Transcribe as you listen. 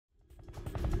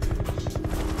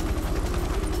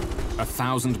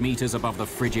1,000 meters above the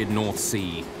frigid North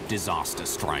Sea, disaster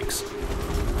strikes.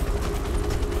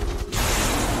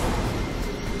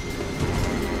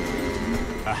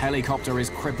 A helicopter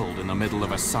is crippled in the middle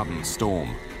of a sudden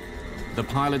storm. The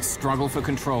pilots struggle for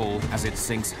control as it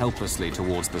sinks helplessly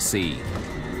towards the sea.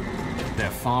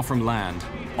 They're far from land,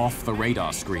 off the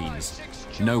radar screens.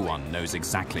 No one knows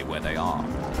exactly where they are.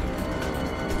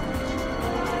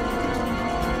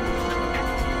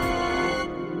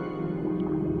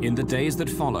 In the days that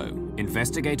follow,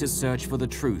 investigators search for the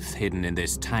truth hidden in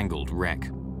this tangled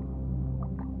wreck.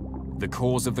 The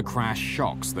cause of the crash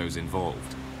shocks those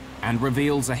involved and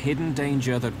reveals a hidden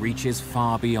danger that reaches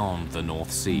far beyond the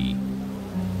North Sea.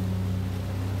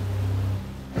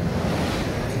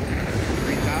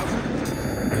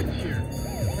 3,000? Here.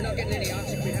 We're not getting any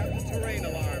oxygen. We have the terrain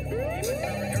alarm. Aero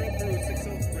crew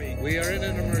 603. We are in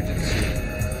an emergency.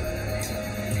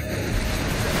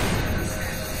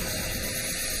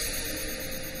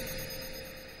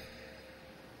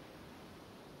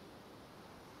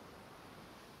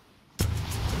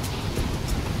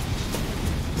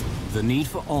 The need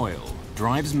for oil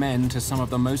drives men to some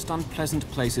of the most unpleasant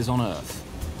places on Earth.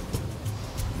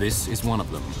 This is one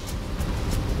of them.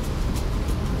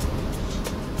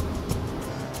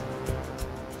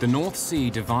 The North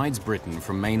Sea divides Britain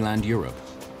from mainland Europe.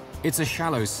 It's a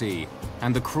shallow sea,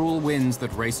 and the cruel winds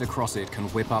that race across it can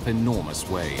whip up enormous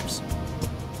waves.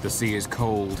 The sea is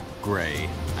cold, grey,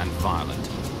 and violent.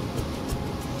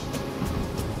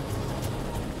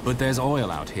 But there's oil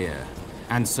out here.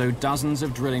 And so dozens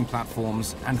of drilling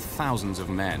platforms and thousands of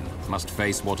men must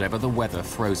face whatever the weather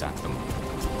throws at them.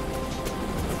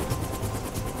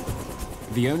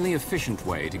 The only efficient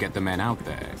way to get the men out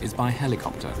there is by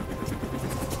helicopter.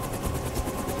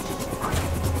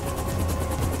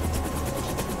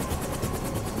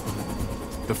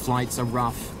 The flights are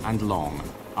rough and long,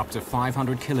 up to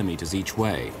 500 kilometers each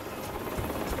way.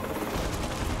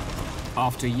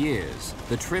 After years,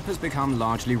 the trip has become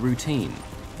largely routine.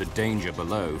 The danger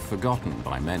below forgotten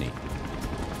by many.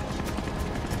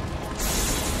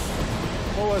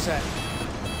 What was that?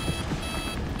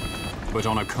 But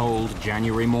on a cold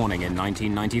January morning in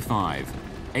 1995,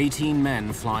 18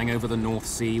 men flying over the North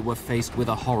Sea were faced with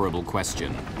a horrible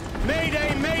question.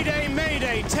 Mayday, mayday,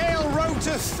 mayday! Tail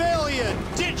rotor failure!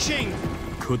 Ditching!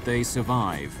 Could they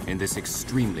survive in this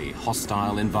extremely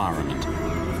hostile environment?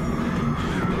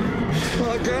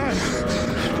 Oh, God! Oh.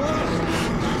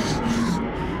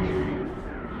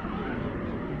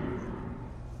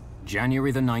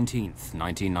 January the 19th,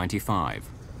 1995.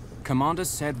 Commander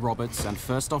Sed Roberts and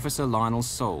First Officer Lionel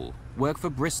Sole work for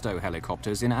Bristow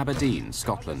Helicopters in Aberdeen,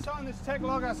 Scotland.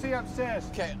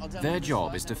 Their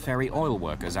job is to ferry oil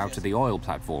workers out to the oil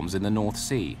platforms in the North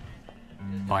Sea.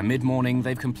 By mid-morning,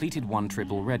 they've completed one trip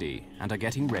already and are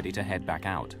getting ready to head back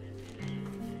out.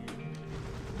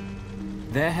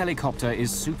 Their helicopter is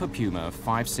Super Puma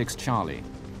 56 Charlie.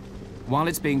 While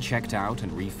it's being checked out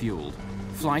and refueled,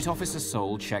 Flight Officer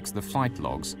Sole checks the flight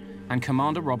logs, and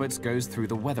Commander Roberts goes through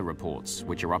the weather reports,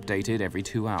 which are updated every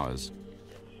 2 hours.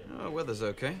 Oh, weather's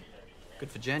okay. Good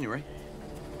for January.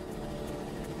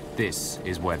 This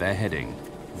is where they're heading,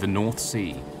 the North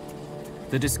Sea.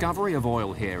 The discovery of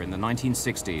oil here in the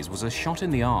 1960s was a shot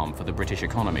in the arm for the British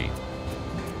economy.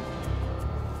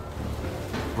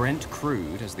 Brent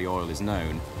crude, as the oil is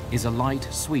known, is a light,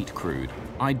 sweet crude,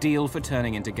 ideal for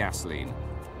turning into gasoline.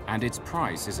 And its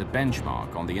price is a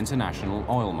benchmark on the international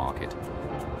oil market.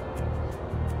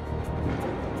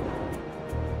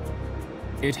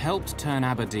 It helped turn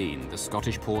Aberdeen, the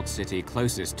Scottish port city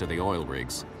closest to the oil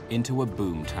rigs, into a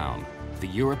boom town, the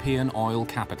European oil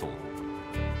capital.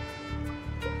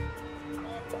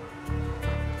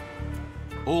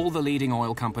 All the leading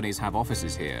oil companies have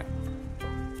offices here.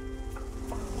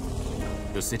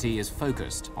 The city is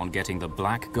focused on getting the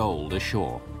black gold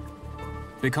ashore.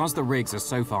 Because the rigs are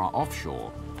so far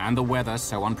offshore and the weather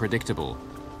so unpredictable,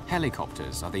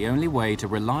 helicopters are the only way to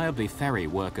reliably ferry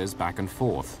workers back and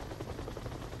forth.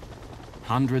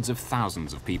 Hundreds of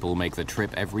thousands of people make the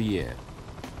trip every year.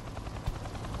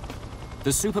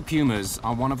 The Super Pumas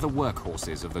are one of the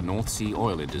workhorses of the North Sea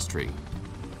oil industry.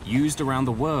 Used around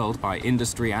the world by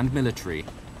industry and military,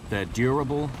 they're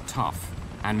durable, tough,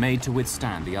 and made to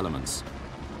withstand the elements.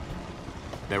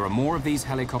 There are more of these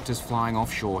helicopters flying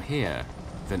offshore here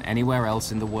than anywhere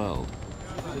else in the world.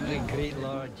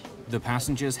 The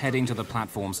passengers heading to the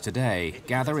platforms today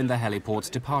gather in the heliport's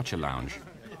departure lounge.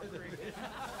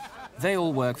 They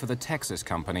all work for the Texas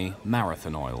company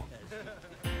Marathon Oil.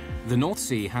 The North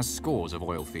Sea has scores of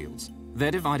oil fields.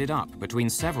 They're divided up between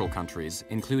several countries,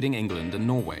 including England and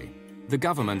Norway. The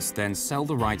governments then sell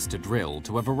the rights to drill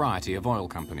to a variety of oil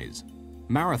companies.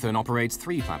 Marathon operates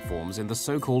 3 platforms in the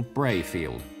so-called Brae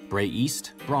field: Brae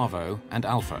East, Bravo, and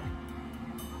Alpha.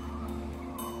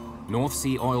 North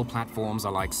Sea oil platforms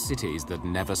are like cities that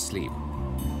never sleep.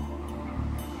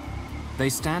 They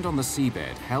stand on the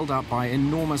seabed, held up by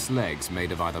enormous legs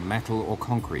made of either metal or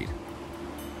concrete.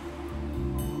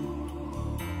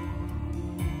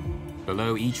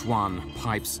 Below each one,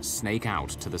 pipes snake out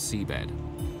to the seabed.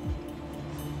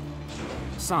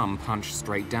 Some punch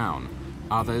straight down,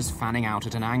 others fanning out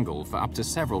at an angle for up to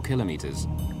several kilometers.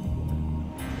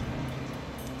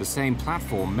 The same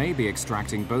platform may be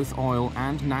extracting both oil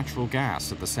and natural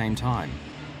gas at the same time.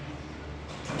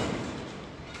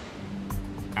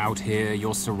 Out here,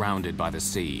 you're surrounded by the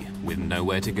sea, with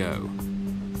nowhere to go.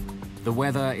 The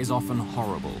weather is often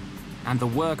horrible, and the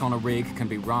work on a rig can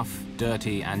be rough,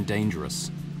 dirty, and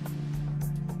dangerous.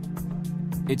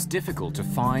 It's difficult to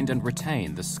find and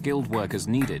retain the skilled workers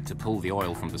needed to pull the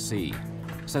oil from the sea,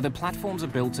 so the platforms are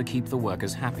built to keep the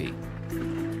workers happy.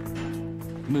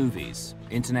 Movies,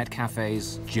 internet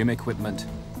cafes, gym equipment,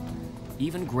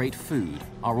 even great food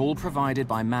are all provided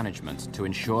by management to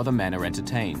ensure the men are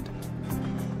entertained.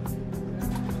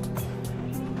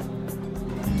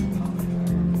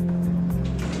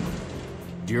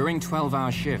 During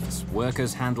 12-hour shifts,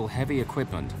 workers handle heavy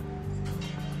equipment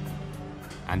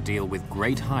and deal with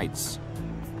great heights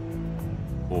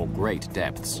or great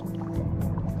depths.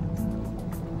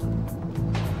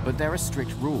 But there are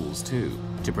strict rules too.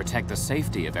 To protect the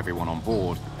safety of everyone on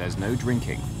board, there's no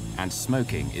drinking, and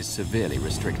smoking is severely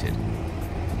restricted.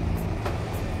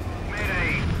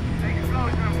 Mayday!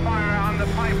 Explosion of fire on the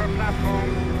Piper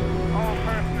platform. All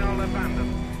personnel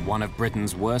abandoned. One of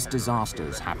Britain's worst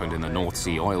disasters happened in the North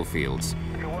Sea oil fields.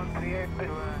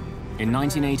 In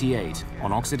 1988,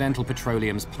 on Occidental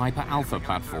Petroleum's Piper Alpha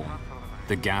platform,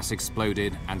 the gas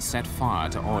exploded and set fire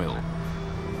to oil.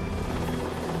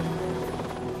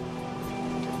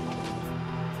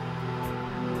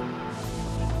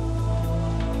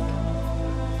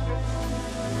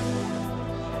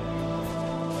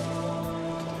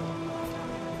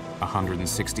 One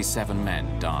 167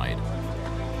 men died.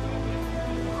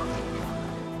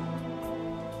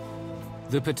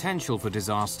 The potential for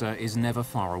disaster is never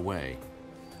far away.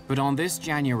 But on this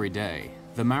January day,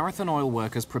 the Marathon oil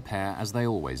workers prepare as they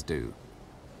always do.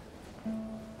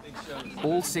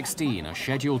 All 16 are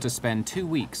scheduled to spend 2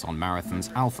 weeks on Marathon's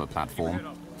Alpha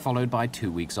platform, followed by 2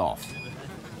 weeks off.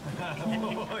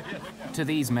 To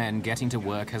these men, getting to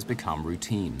work has become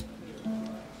routine.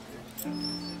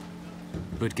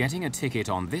 But getting a ticket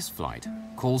on this flight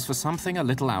calls for something a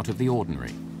little out of the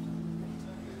ordinary.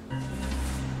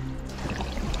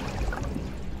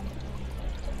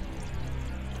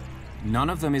 None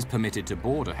of them is permitted to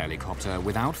board a helicopter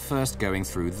without first going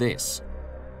through this: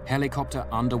 helicopter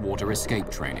underwater escape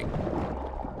training.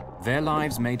 Their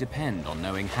lives may depend on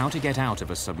knowing how to get out of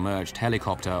a submerged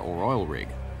helicopter or oil rig,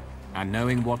 and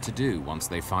knowing what to do once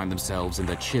they find themselves in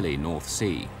the chilly North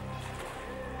Sea.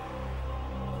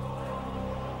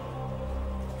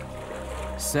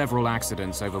 Several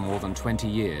accidents over more than 20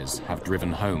 years have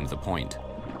driven home the point.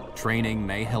 Training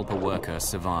may help a worker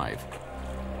survive.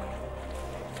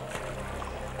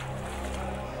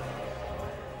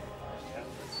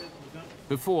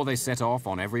 Before they set off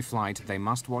on every flight, they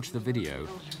must watch the video,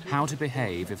 how to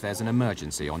behave if there's an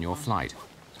emergency on your flight.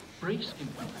 Brace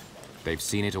impact. They've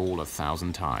seen it all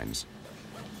 1,000 times.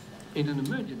 In an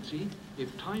emergency,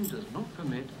 if time does not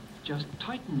permit, just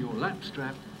tighten your lap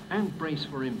strap and brace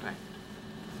for impact.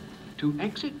 To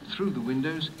exit through the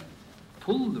windows,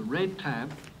 pull the red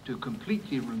tab to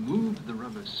completely remove the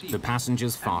rubber seal. The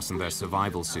passengers fasten their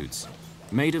survival suits.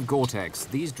 Made of Gore-Tex,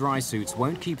 these dry suits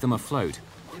won't keep them afloat,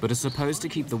 but are supposed to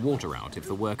keep the water out if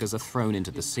the workers are thrown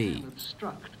into the sea.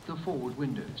 Obstruct the forward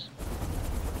windows.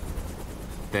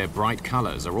 Their bright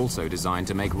colors are also designed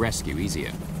to make rescue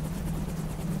easier.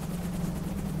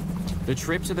 The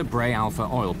trip to the Brae Alpha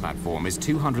oil platform is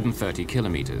 230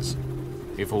 kilometers.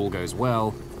 If all goes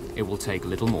well, it will take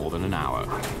little more than an hour.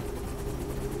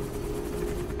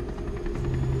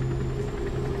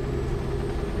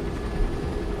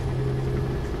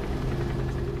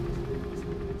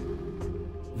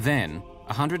 Then,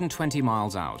 120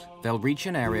 miles out, they'll reach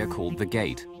an area called the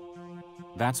Gate.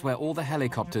 That's where all the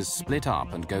helicopters split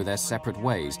up and go their separate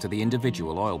ways to the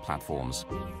individual oil platforms.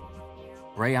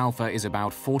 Brae Alpha is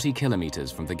about 40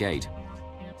 kilometers from the Gate.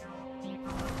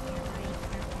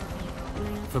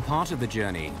 For part of the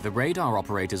journey, the radar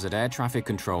operators at air traffic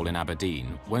control in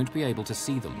Aberdeen won't be able to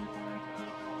see them.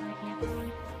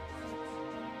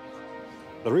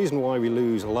 The reason why we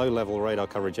lose low-level radar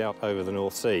coverage out over the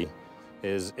North Sea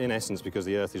is, in essence, because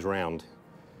the Earth is round.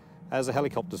 As a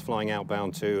helicopter's flying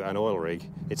outbound to an oil rig,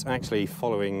 it's actually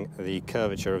following the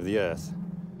curvature of the Earth.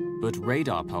 But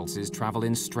radar pulses travel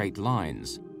in straight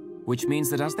lines, which means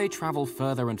that as they travel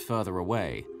further and further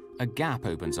away, a gap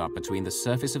opens up between the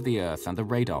surface of the Earth and the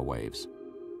radar waves.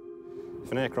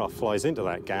 If an aircraft flies into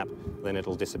that gap, then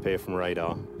it'll disappear from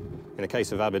radar. In the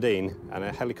case of Aberdeen,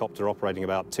 a helicopter operating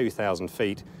about 2,000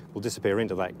 feet will disappear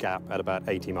into that gap at about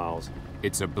 80 miles.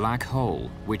 It's a black hole,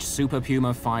 which Super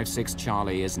Puma 56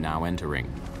 Charlie is now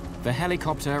entering. The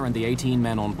helicopter and the 18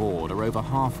 men on board are over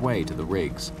halfway to the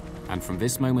rigs, and from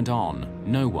this moment on,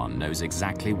 no one knows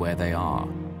exactly where they are.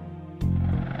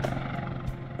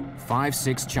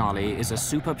 56 Charlie is a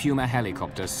Super Puma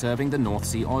helicopter serving the North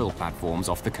Sea oil platforms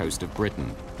off the coast of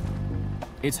Britain.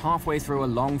 It's halfway through a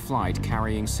long flight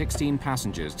carrying 16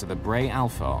 passengers to the Brae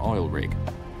Alpha oil rig.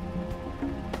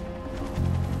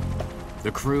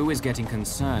 The crew is getting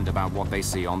concerned about what they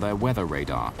see on their weather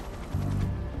radar.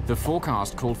 The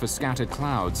forecast called for scattered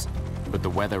clouds, but the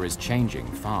weather is changing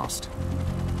fast.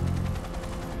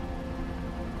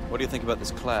 What do you think about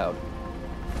this cloud?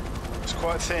 It's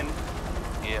quite thin.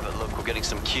 Yeah, but look, we're getting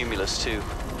some cumulus too.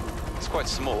 It's quite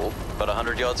small, about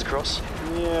 100 yards across.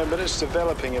 Yeah, but it's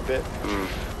developing a bit.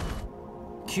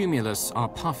 Cumulus are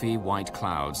puffy white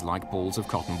clouds like balls of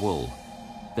cotton wool.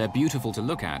 They're beautiful to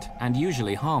look at and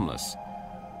usually harmless.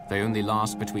 They only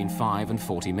last between 5 and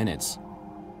 40 minutes.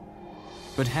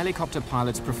 But helicopter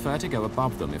pilots prefer to go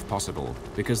above them if possible,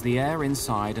 because the air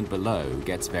inside and below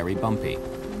gets very bumpy.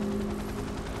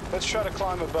 Let's try to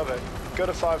climb above it. Go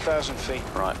to 5,000 feet.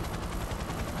 Right.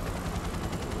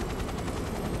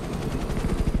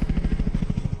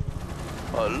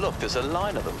 Oh, look, there's a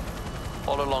line of them.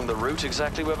 All along the route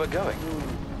exactly where we're going.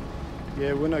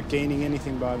 Yeah, we're not gaining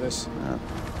anything by this. No.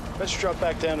 Let's drop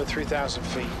back down to 3,000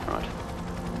 feet. Right.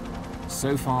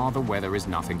 So far, the weather is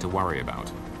nothing to worry about.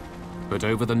 But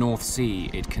over the North Sea,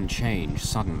 it can change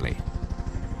suddenly.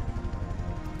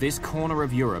 This corner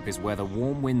of Europe is where the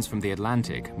warm winds from the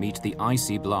Atlantic meet the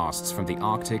icy blasts from the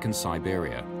Arctic and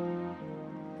Siberia.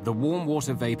 The warm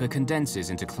water vapor condenses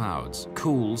into clouds,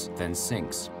 cools, then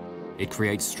sinks. It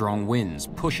creates strong winds,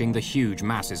 pushing the huge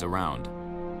masses around.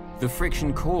 The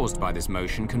friction caused by this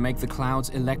motion can make the clouds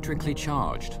electrically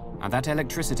charged, and that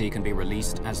electricity can be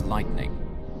released as lightning.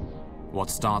 What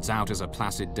starts out as a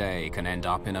placid day can end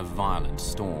up in a violent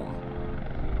storm.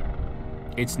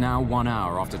 It's now 1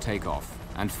 hour after takeoff,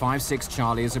 and 56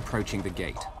 Charlie is approaching the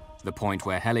gate, the point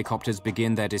where helicopters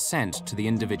begin their descent to the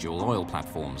individual oil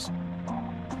platforms.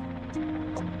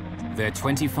 They're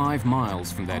 25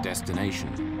 miles from their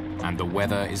destination, and the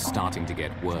weather is starting to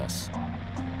get worse.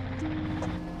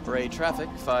 Brae traffic,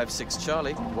 56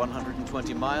 Charlie,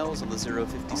 120 miles on the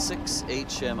 056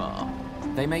 HMR.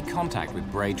 They make contact with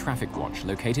Brae Traffic Watch,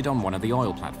 located on one of the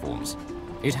oil platforms.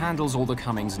 It handles all the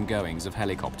comings and goings of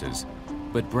helicopters.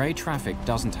 But Brae Traffic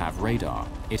doesn't have radar.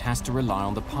 It has to rely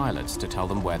on the pilots to tell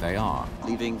them where they are.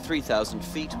 Leaving 3,000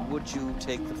 feet, would you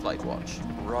take the flight watch?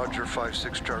 Roger,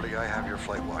 56 Charlie, I have your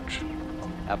flight watch.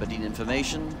 Aberdeen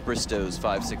information, Bristow's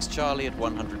 56 Charlie at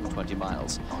 120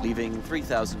 miles. Leaving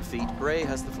 3,000 feet, Brae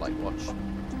has the flight watch.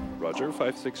 Roger,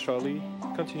 56 Charlie,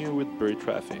 continue with Brae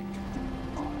traffic.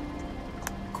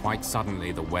 Quite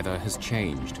suddenly, the weather has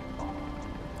changed.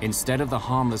 Instead of the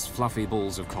harmless fluffy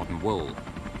balls of cotton wool,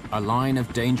 a line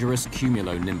of dangerous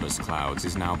cumulonimbus clouds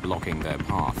is now blocking their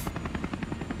path.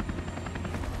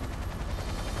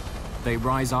 They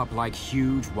rise up like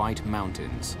huge white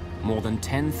mountains, more than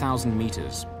 10,000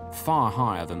 meters, far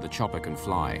higher than the chopper can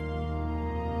fly.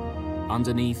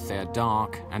 Underneath, they're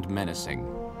dark and menacing.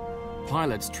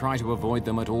 Pilots try to avoid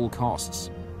them at all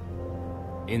costs.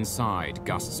 Inside,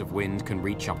 gusts of wind can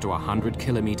reach up to 100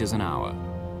 kilometers an hour.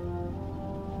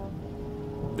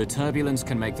 The turbulence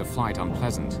can make the flight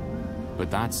unpleasant, but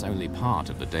that's only part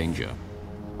of the danger.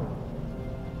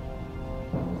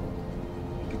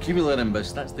 The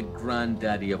cumulonimbus, that's the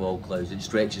granddaddy of all clouds. It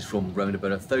stretches from around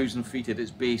about 1,000 feet at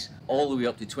its base all the way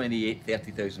up to 28,000,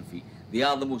 30,000 feet. They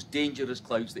are the most dangerous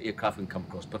clouds that aircraft can come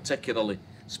across, particularly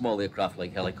small aircraft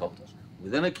like helicopters.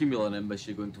 Within a cumulonimbus,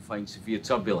 you're going to find severe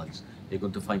turbulence, you're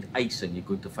going to find icing, you're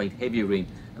going to find heavy rain,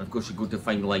 and of course you're going to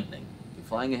find lightning. If you're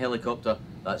flying a helicopter,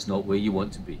 that's not where you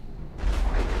want to be.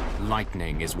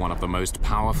 Lightning is one of the most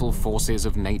powerful forces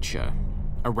of nature.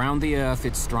 Around the Earth,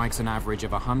 it strikes an average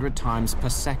of 100 times per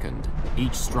second,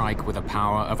 each strike with a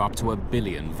power of up to 1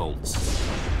 billion volts.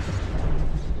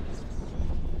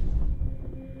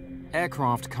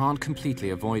 Aircraft can't completely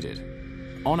avoid it.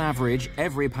 On average,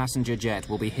 every passenger jet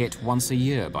will be hit once a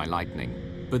year by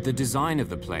lightning, but the design of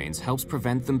the planes helps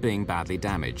prevent them being badly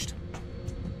damaged.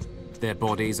 Their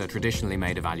bodies are traditionally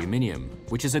made of aluminium,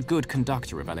 which is a good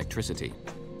conductor of electricity.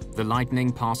 The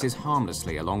lightning passes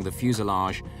harmlessly along the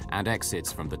fuselage and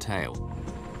exits from the tail.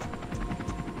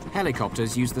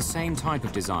 Helicopters use the same type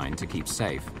of design to keep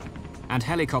safe, and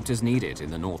helicopters need it in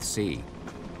the North Sea.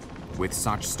 With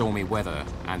such stormy weather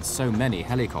and so many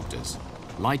helicopters,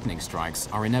 lightning strikes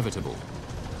are inevitable.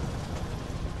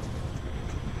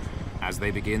 As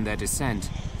they begin their descent,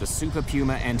 the Super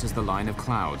Puma enters the line of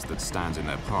clouds that stands in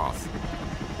their path.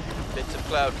 Bits of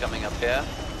cloud coming up here.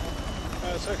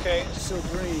 It's okay, it's still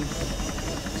green.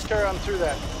 Let's carry on through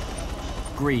that.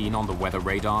 Green on the weather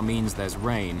radar means there's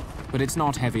rain, but it's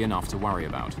not heavy enough to worry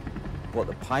about. What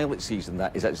the pilot sees in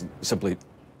that is actually simply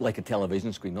like a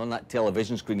television screen. On that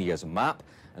television screen he has a map,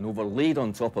 and overlaid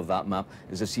on top of that map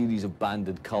is a series of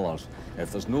banded colours.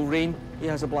 If there's no rain, he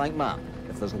has a blank map.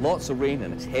 If there's lots of rain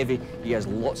and it's heavy, he has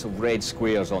lots of red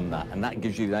squares on that, and that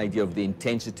gives you the idea of the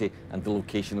intensity and the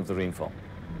location of the rainfall.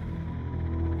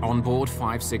 On board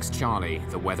 5-6 Charlie,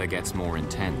 the weather gets more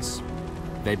intense.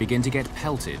 They begin to get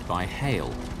pelted by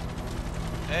hail.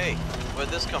 Hey, where'd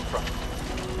this come from?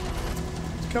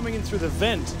 It's coming in through the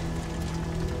vent.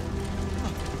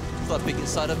 It's like being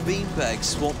inside a beanbag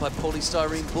swamped by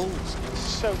polystyrene balls. It's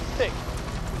so thick.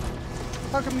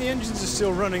 How come the engines are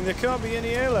still running? There can't be any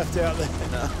air left out there.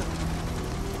 No.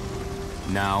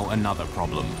 Now another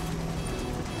problem.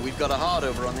 We've got a hard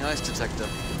over on the ice detector.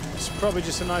 It's probably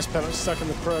just an ice pellet stuck in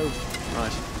the probe.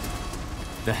 Right.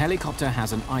 The helicopter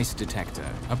has an ice detector,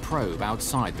 a probe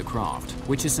outside the craft,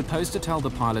 which is supposed to tell the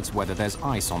pilots whether there's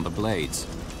ice on the blades.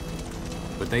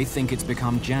 But they think it's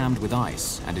become jammed with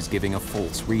ice and is giving a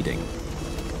false reading.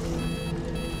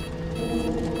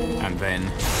 And then,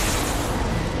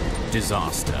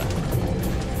 disaster.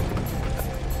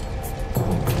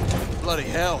 Bloody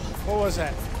hell. What was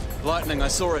that? Lightning, I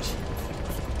saw it.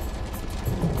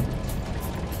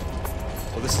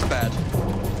 Oh, this is bad.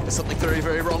 There's something very,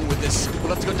 very wrong with this. We'll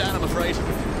have to go down, I'm afraid.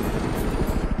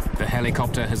 The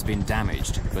helicopter has been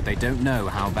damaged, but they don't know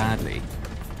how badly.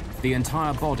 The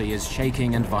entire body is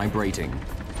shaking and vibrating.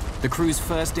 The crew's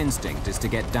first instinct is to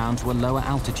get down to a lower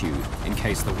altitude in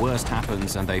case the worst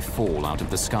happens and they fall out of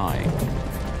the sky.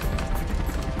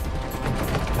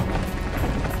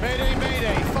 Mayday,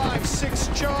 Mayday,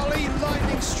 5-6 Charlie,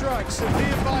 lightning strike,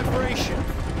 severe vibration.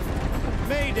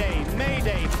 Mayday,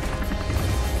 Mayday.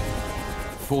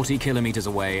 40 kilometers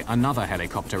away, another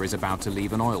helicopter is about to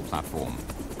leave an oil platform.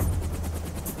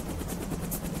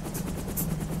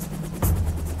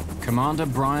 Commander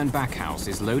Brian Backhouse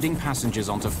is loading passengers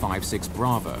onto 5-6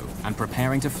 Bravo and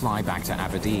preparing to fly back to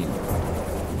Aberdeen.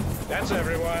 That's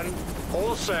everyone.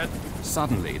 All set.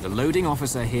 Suddenly, the loading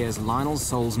officer hears Lionel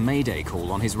Sol's Mayday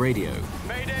call on his radio.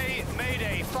 Mayday,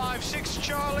 Mayday, 5-6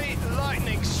 Charlie,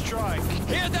 lightning strike.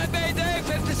 Hear that, Mayday,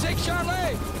 56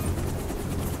 Charlie?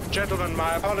 Gentlemen,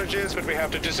 my apologies, but we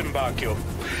have to disembark you.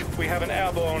 We have an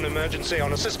airborne emergency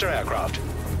on a sister aircraft.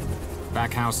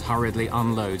 Backhouse hurriedly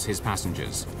unloads his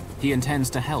passengers. He intends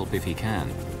to help if he can.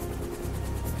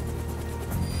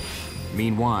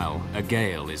 Meanwhile, a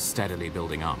gale is steadily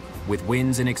building up, with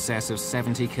winds in excess of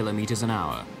 70 kilometers an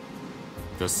hour.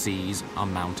 The seas are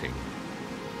mounting.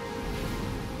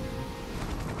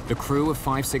 The crew of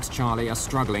 5-6 Charlie are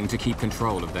struggling to keep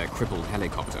control of their crippled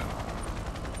helicopter.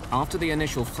 After the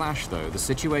initial flash, though, the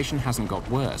situation hasn't got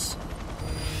worse.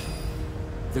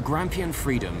 The Grampian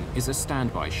Freedom is a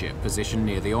standby ship positioned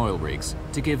near the oil rigs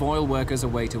to give oil workers a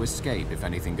way to escape if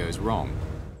anything goes wrong.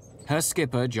 Her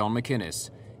skipper, John McInnes,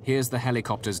 hears the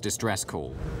helicopter's distress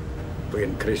call. We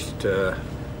increased the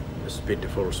speed to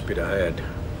full speed ahead.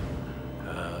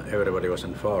 Everybody was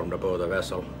informed about the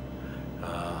vessel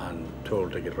and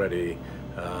told to get ready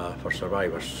for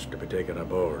survivors to be taken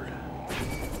aboard.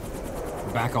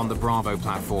 Back on the Bravo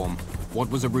platform, what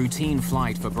was a routine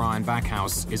flight for Brian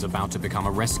Backhouse is about to become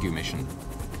a rescue mission.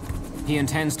 He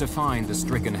intends to find the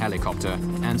stricken helicopter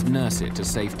and nurse it to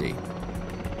safety.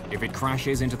 If it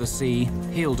crashes into the sea,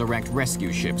 he'll direct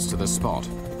rescue ships to the spot.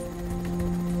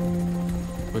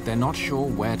 But they're not sure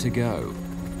where to go.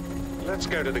 Let's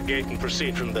go to the gate and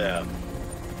proceed from there.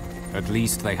 At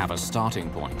least they have a starting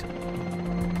point.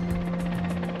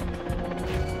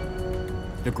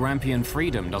 The Grampian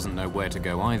Freedom doesn't know where to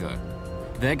go either.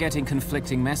 They're getting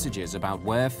conflicting messages about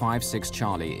where 5-6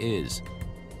 Charlie is.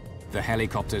 The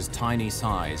helicopter's tiny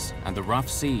size and the rough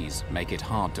seas make it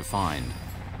hard to find.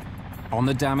 On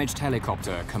the damaged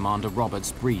helicopter, Commander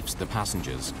Roberts briefs the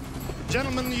passengers.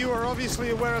 Gentlemen, you are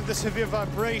obviously aware of the severe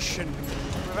vibration.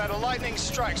 We've had a lightning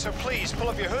strike, so please pull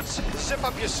up your hoods, zip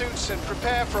up your suits, and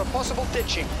prepare for a possible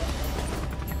ditching.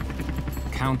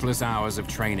 Countless hours of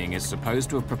training is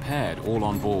supposed to have prepared all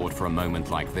on board for a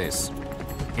moment like this.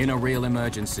 In a real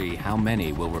emergency, how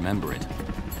many will remember it?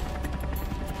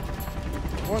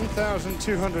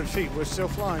 1,200 feet. We're still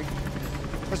flying.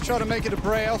 Let's try to make it to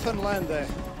Brae Alpha and land there.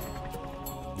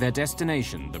 Their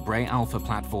destination, the Brae Alpha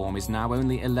platform, is now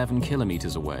only 11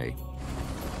 kilometers away.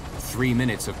 3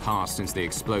 minutes have passed since the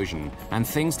explosion, and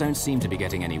things don't seem to be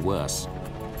getting any worse.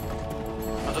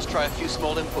 I'll just try a few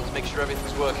small inputs, make sure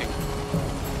everything's working.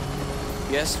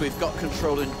 Yes, we've got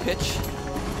control in pitch,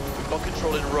 we've got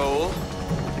control in roll,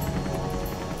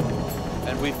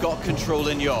 and we've got control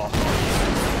in yaw.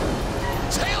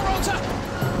 Tail rotor!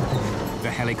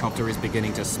 The helicopter is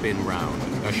beginning to spin round,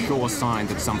 a sure sign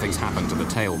that something's happened to the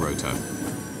tail rotor.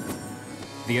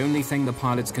 The only thing the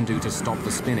pilots can do to stop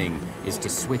the spinning is to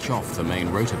switch off the main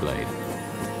rotor blade.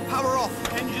 Power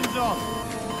off, engines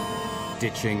off.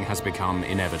 Ditching has become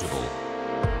inevitable.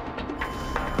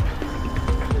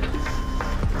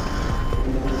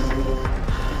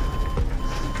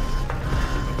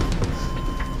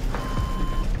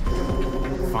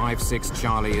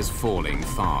 Charlie is falling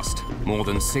fast, more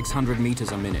than 600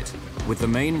 meters a minute, with the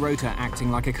main rotor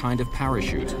acting like a kind of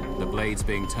parachute, the blades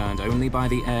being turned only by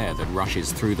the air that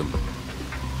rushes through them.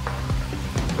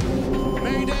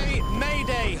 Mayday,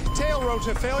 mayday! Tail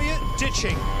rotor failure,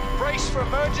 ditching. Brace for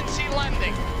emergency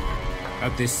landing.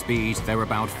 At this speed, they're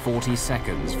about 40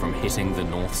 seconds from hitting the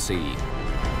North Sea.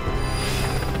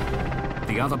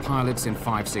 The other pilots in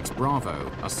 5-6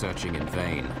 Bravo are searching in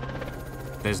vain.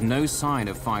 There's no sign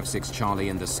of 5-6 Charlie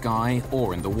in the sky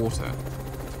or in the water.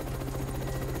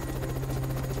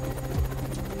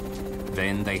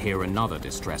 Then they hear another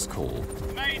distress call.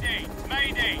 Mayday!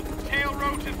 Mayday! Tail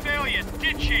rotor failure!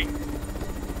 Ditching!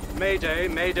 Mayday,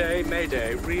 mayday,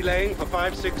 mayday. Relaying for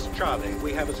 5-6 Charlie.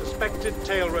 We have a suspected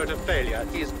tail rotor failure.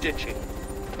 He is ditching.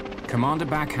 Commander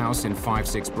Backhouse in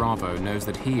 5-6 Bravo knows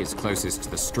that he is closest to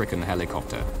the stricken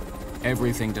helicopter.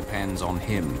 Everything depends on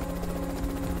him.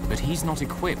 But he's not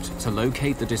equipped to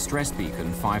locate the distress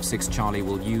beacon 5-6 Charlie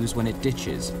will use when it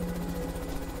ditches.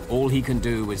 All he can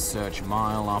do is search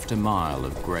mile after mile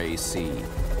of grey sea.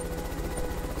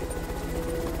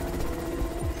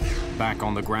 Back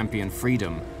on the Grampian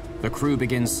Freedom, the crew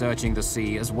begins searching the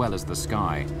sea as well as the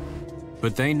sky.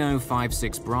 But they know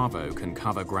 5-6 Bravo can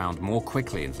cover ground more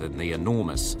quickly than the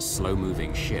enormous,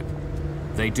 slow-moving ship.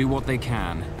 They do what they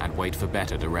can and wait for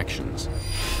better directions.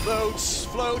 Floats,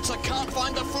 floats, I can't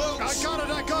find the floats!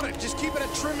 I got it! Just keep it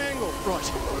at trim angle. Right.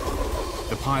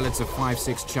 The pilots of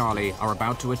 5-6 Charlie are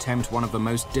about to attempt one of the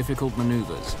most difficult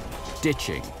maneuvers,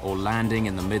 ditching or landing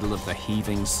in the middle of the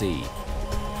heaving sea.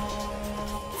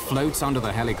 Floats under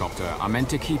the helicopter are meant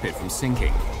to keep it from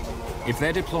sinking. If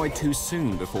they're deployed too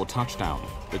soon before touchdown,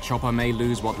 the chopper may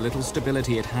lose what little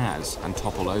stability it has and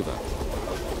topple over.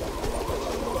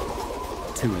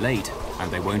 Too late, and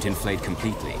they won't inflate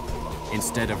completely.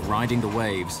 Instead of riding the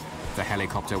waves, the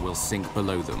helicopter will sink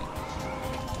below them.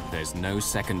 There's no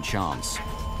second chance.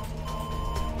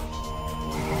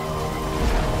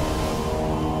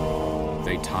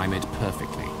 They time it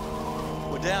perfectly.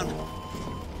 We're down.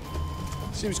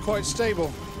 Seems quite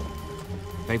stable.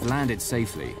 They've landed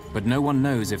safely, but no one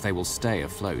knows if they will stay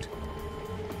afloat.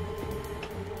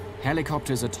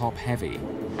 Helicopters are top-heavy,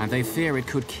 and they fear it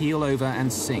could keel over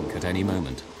and sink at any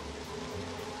moment.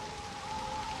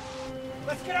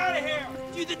 Let's get out of here!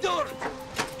 Through the door!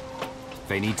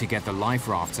 They need to get the life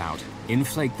rafts out,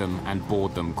 inflate them, and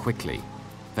board them quickly.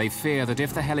 They fear that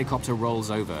if the helicopter rolls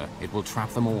over, it will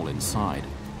trap them all inside.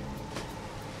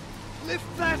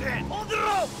 Lift that end! On the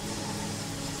rope!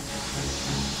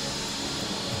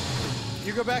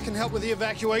 You go back and help with the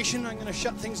evacuation. I'm going to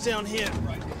shut things down here.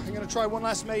 Right. I'm going to try one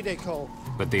last mayday call.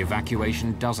 But the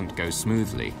evacuation doesn't go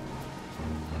smoothly.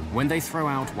 When they throw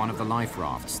out one of the life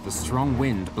rafts, the strong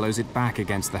wind blows it back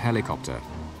against the helicopter.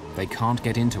 They can't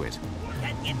get into it.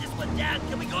 Can't get this one down.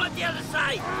 Can we go on the other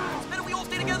side? It's better we all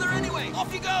stay together anyway.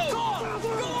 Off you go! Go on! Go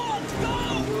on!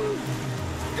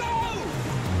 Go! Go!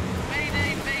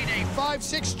 Mayday, mayday!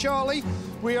 5-6 Charlie.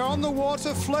 We are on the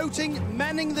water, floating,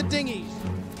 manning the dinghies.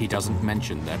 He doesn't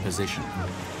mention their position.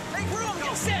 Make room!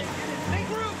 Get set! Make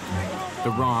room!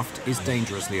 The raft is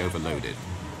dangerously overloaded.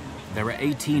 There are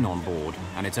 18 on board,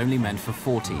 and it's only meant for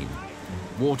 14.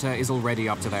 Water is already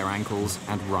up to their ankles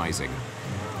and rising.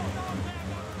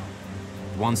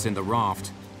 Once in the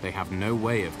raft, they have no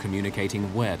way of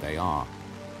communicating where they are.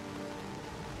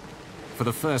 For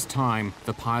the first time,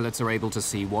 the pilots are able to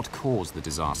see what caused the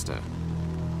disaster.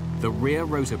 The rear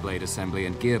rotor blade assembly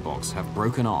and gearbox have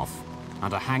broken off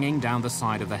and are hanging down the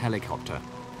side of the helicopter,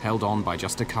 held on by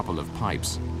just a couple of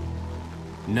pipes.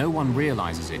 No one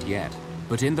realizes it yet,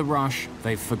 but in the rush,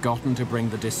 they've forgotten to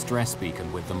bring the distress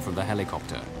beacon with them from the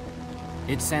helicopter.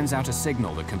 It sends out a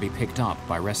signal that can be picked up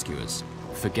by rescuers.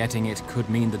 Forgetting it could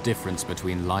mean the difference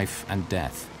between life and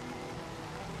death.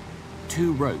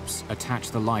 2 ropes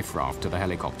attach the life raft to the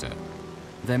helicopter.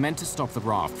 They're meant to stop the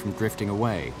raft from drifting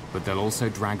away, but they'll also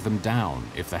drag them down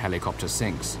if the helicopter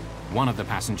sinks. One of the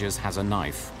passengers has a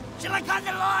knife. Shall I cut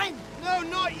the line? No,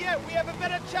 not yet. We have a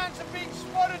better chance of being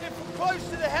spotted if we're close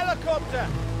to the helicopter.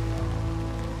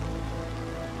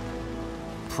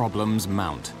 Problems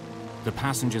mount. The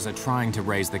passengers are trying to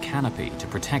raise the canopy to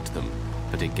protect them,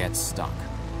 but it gets stuck.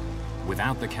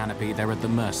 Without the canopy, they're at the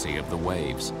mercy of the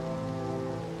waves.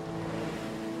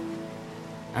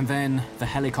 And then the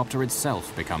helicopter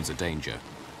itself becomes a danger.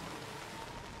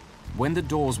 When the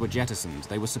doors were jettisoned,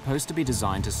 they were supposed to be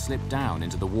designed to slip down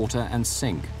into the water and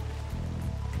sink.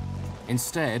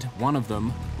 Instead, one of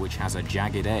them, which has a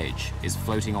jagged edge, is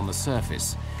floating on the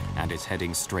surface and is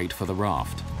heading straight for the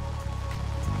raft.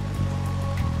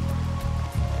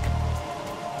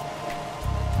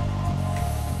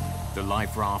 The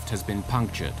life raft has been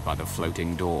punctured by the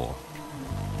floating door.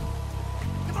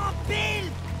 Come on, Bill!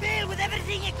 Bill, with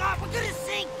everything you got, we're gonna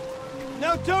sink!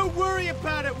 No, don't worry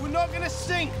about it. We're not gonna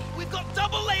sink. We've got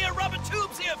double-layer rubber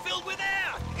tubes here filled with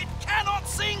air! It cannot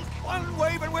sink! One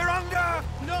wave and we're under!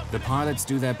 The pilots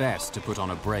do their best to put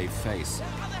on a brave face. There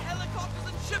are other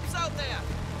helicopters and ships out there!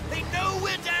 They know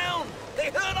we're down! They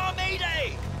heard our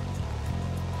Mayday!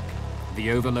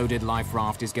 The overloaded life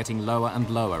raft is getting lower and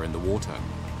lower in the water.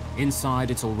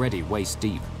 Inside, it's already waist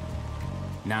deep.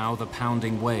 Now the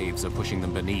pounding waves are pushing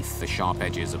them beneath the sharp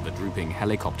edges of the drooping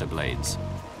helicopter blades.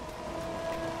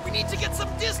 We need to get some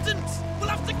distance! We'll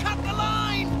have to cut the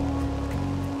line!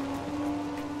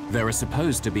 There are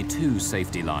supposed to be 2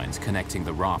 safety lines connecting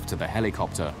the raft to the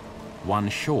helicopter. One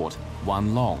short,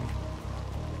 one long.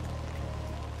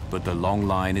 But the long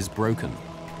line is broken.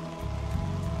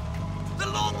 The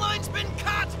long line's been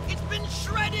cut! It's been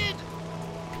shredded!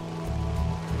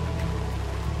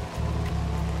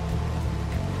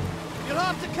 You'll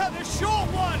have to cut the short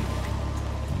one!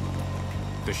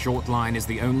 The short line is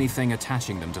the only thing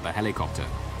attaching them to the helicopter.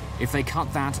 If they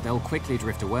cut that, they'll quickly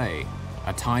drift away,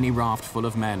 a tiny raft full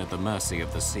of men at the mercy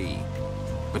of the sea.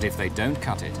 But if they don't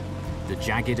cut it, the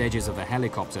jagged edges of the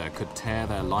helicopter could tear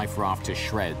their life raft to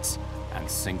shreds and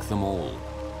sink them all.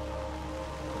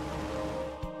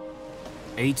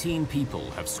 18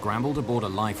 people have scrambled aboard a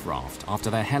life raft after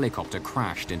their helicopter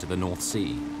crashed into the North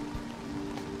Sea.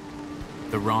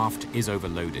 The raft is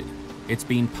overloaded. It's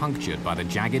been punctured by the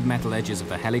jagged metal edges of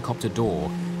the helicopter door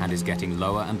and is getting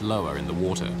lower and lower in the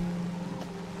water.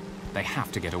 They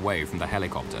have to get away from the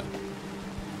helicopter.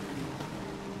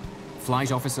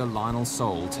 Flight Officer Lionel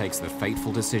Soule takes the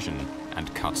fateful decision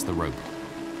and cuts the rope.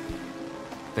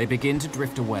 They begin to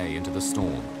drift away into the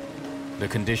storm. The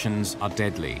conditions are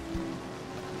deadly.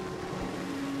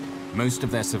 Most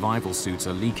of their survival suits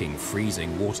are leaking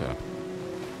freezing water.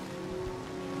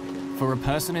 For a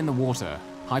person in the water,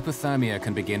 hypothermia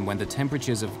can begin when the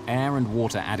temperatures of air and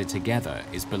water added together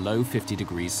is below 50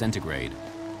 degrees centigrade.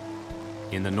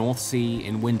 In the North Sea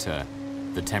in winter,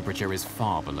 the temperature is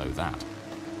far below that.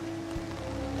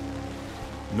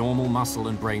 Normal muscle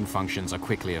and brain functions are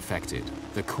quickly affected.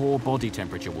 The core body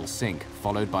temperature will sink,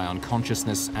 followed by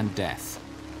unconsciousness and death.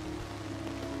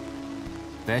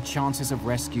 Their chances of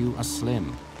rescue are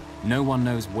slim. No one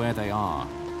knows where they are,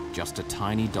 just a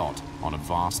tiny dot on a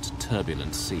vast,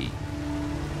 turbulent sea.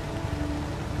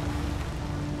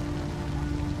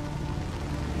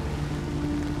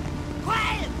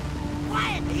 Quiet!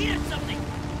 Quiet! I hear something!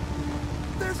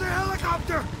 There's a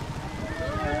helicopter!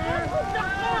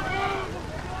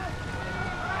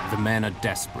 The men are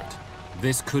desperate.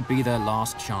 This could be their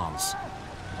last chance.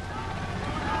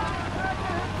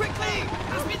 Quickly!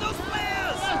 Pass me those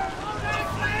flares! The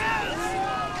flares!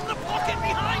 In the pocket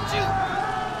behind you!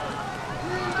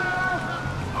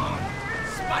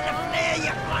 Spot a flare,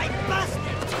 you flying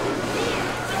bastard!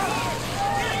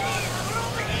 Here it is! We're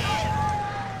over here!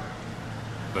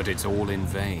 But it's all in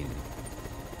vain.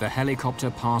 The helicopter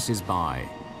passes by.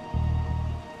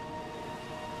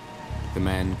 The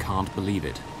men can't believe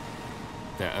it.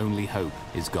 Their only hope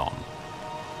is gone.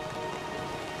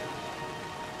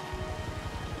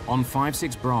 On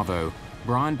 5-6 Bravo,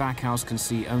 Brian Backhouse can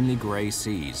see only grey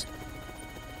seas.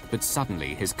 But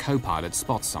suddenly, his co-pilot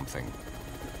spots something.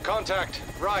 Contact.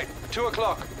 Right. 2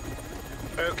 o'clock.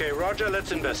 Okay, Roger,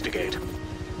 let's investigate.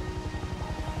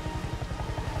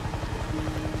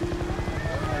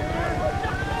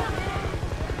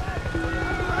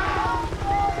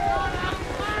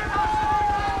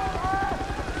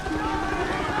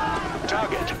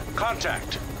 Target.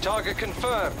 Contact. Target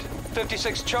confirmed.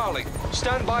 56 Charlie.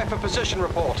 Stand by for position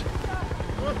report.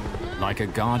 Like a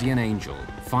guardian angel,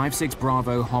 5-6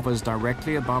 Bravo hovers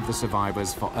directly above the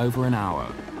survivors for over an hour.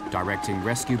 directing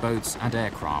rescue boats and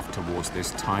aircraft towards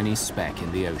this tiny speck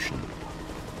in the ocean.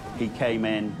 He came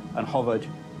in and hovered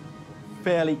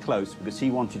fairly close because he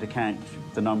wanted to count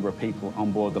the number of people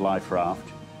on board the life raft.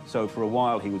 So for a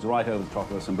while he was right over the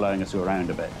top of us and blowing us around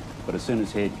a bit. But as soon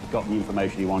as he had got the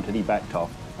information he wanted, he backed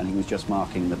off and he was just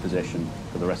marking the position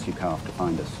for the rescue craft to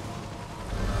find us.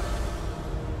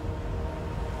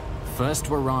 First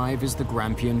to arrive is the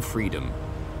Grampian Freedom.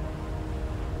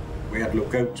 We had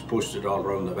lookouts posted all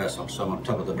around the vessel, some on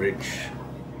top of the bridge,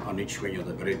 on each wing of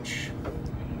the bridge.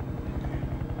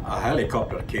 A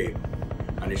helicopter came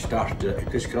and it started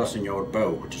crisscrossing our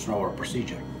bow, which is not our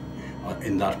procedure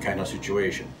in that kind of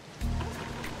situation.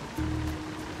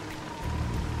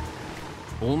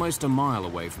 Almost a mile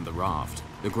away from the raft,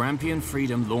 the Grampian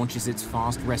Freedom launches its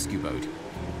fast rescue boat.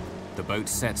 The boat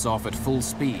sets off at full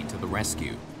speed to the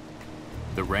rescue.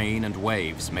 The rain and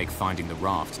waves make finding the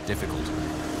raft difficult.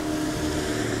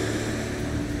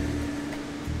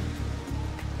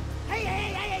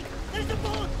 Hey! There's a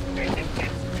boat!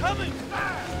 It's coming!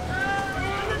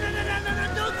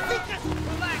 No, don't think us!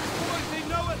 Relax, boys, they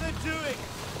know what they're doing!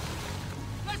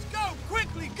 Let's go!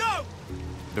 Quickly, go!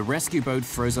 The rescue boat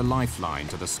throws a lifeline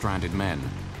to the stranded men,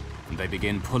 and they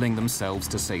begin pulling themselves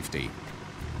to safety.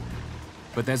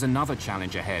 But there's another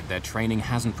challenge ahead their training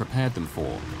hasn't prepared them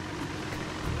for.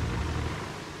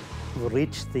 We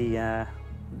reached the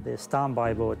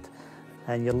standby boat,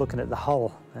 and you're looking at the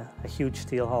hull, a huge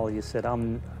steel hull. You said,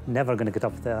 I'm never going to get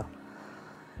up there.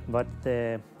 But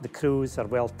the crews are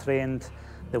well trained.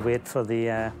 They wait for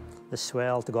the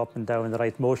swell to go up and down in the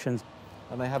right motions.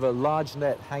 And they have a large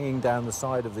net hanging down the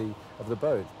side of the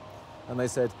boat. And they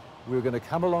said, we're going to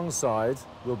come alongside,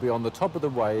 we'll be on the top of the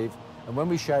wave, and when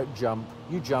we shout jump,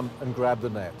 you jump and grab the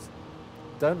net.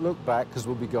 Don't look back, because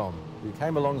we'll be gone. We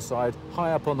came alongside,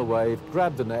 high up on the wave,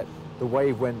 grabbed the net, the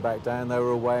wave went back down, they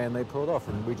were away, and they pulled off.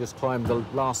 And we just climbed the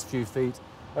last few feet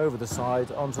over the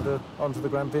side onto the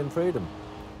Grampian Freedom.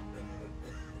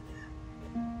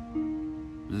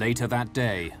 Later that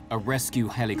day, a rescue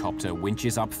helicopter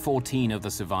winches up 14 of the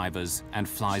survivors and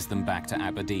flies them back to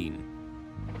Aberdeen.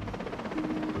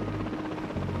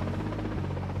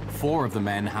 4 of the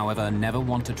men, however, never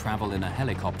want to travel in a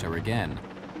helicopter again,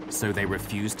 so they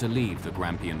refuse to leave the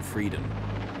Grampian Freedom.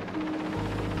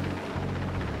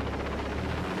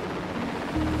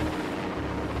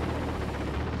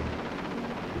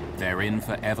 They're in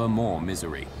for ever more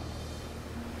misery.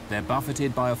 They're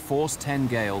buffeted by a force 10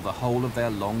 gale the whole of their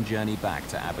long journey back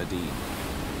to Aberdeen.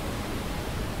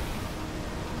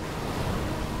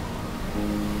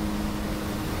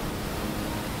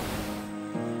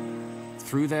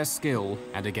 Through their skill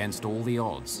and against all the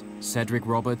odds, Cedric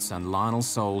Roberts and Lionel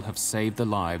Sole have saved the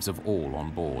lives of all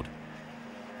on board.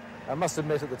 I must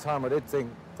admit at the time I did think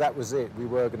that was it, we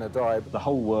were going to die. The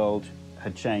whole world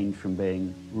had changed from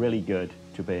being really good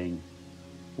to being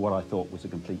what I thought was a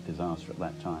complete disaster at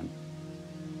that time.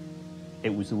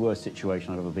 It was the worst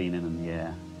situation I'd ever been in the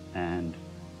air, and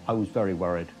I was very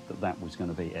worried that that was going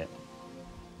to be it.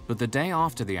 But the day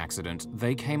after the accident,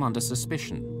 they came under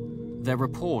suspicion. Their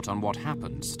report on what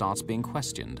happened starts being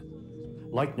questioned.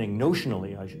 Lightning,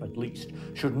 notionally at least,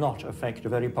 should not affect a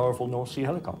very powerful North Sea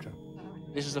helicopter.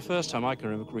 This is the first time I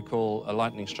can recall a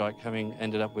lightning strike having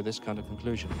ended up with this kind of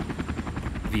conclusion.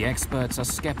 The experts are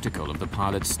skeptical of the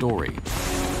pilot's story.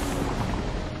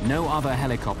 No other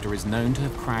helicopter is known to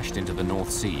have crashed into the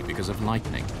North Sea because of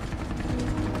lightning.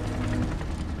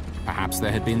 Perhaps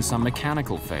there had been some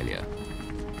mechanical failure.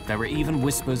 There were even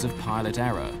whispers of pilot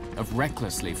error, of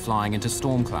recklessly flying into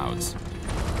storm clouds.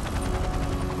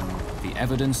 The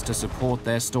evidence to support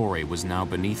their story was now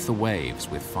beneath the waves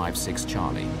with 5-6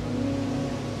 Charlie.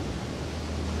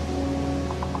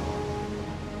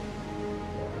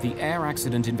 The Air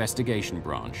Accident Investigation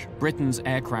Branch, Britain's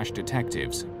air crash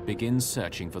detectives, begins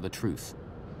searching for the truth.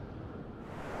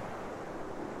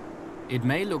 It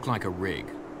may look like a rig,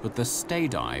 but the Stay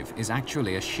Dive is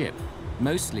actually a ship,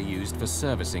 mostly used for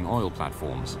servicing oil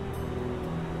platforms.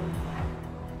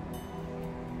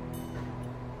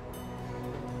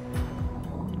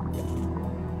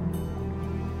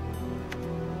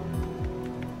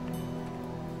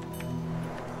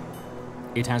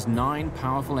 It has 9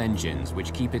 powerful engines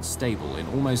which keep it stable in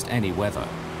almost any weather.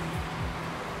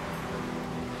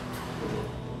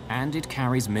 And it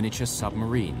carries miniature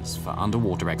submarines for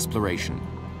underwater exploration.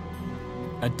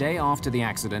 A day after the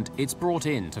accident, it's brought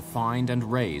in to find and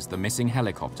raise the missing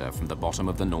helicopter from the bottom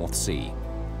of the North Sea.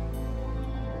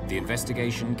 The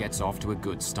investigation gets off to a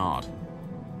good start.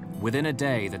 Within a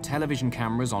day, the television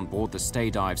cameras on board the Stay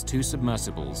Dive's 2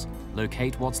 submersibles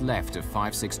locate what's left of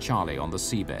 5-6 Charlie on the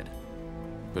seabed.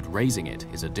 But raising it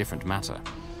is a different matter.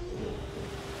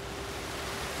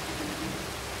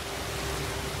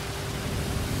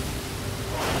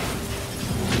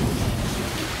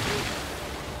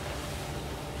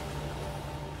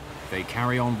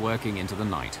 carry on working into the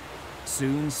night.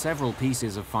 Soon, several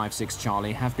pieces of 5-6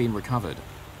 Charlie have been recovered,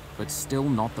 but still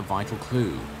not the vital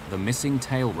clue, the missing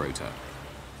tail rotor.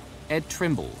 Ed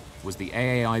Trimble was the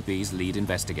AAIB's lead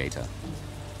investigator.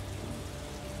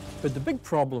 But the big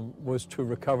problem was to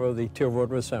recover the tail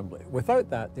rotor assembly. Without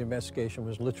that, the investigation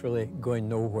was literally going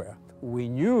nowhere. We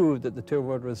knew that the tail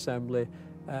rotor assembly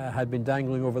had been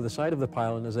dangling over the side of the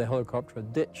pylon as the helicopter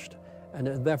had ditched, and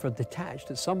it therefore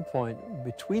detached at some point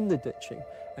between the ditching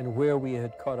and where we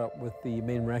had caught up with the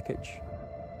main wreckage.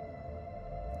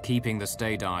 Keeping the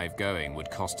stay dive going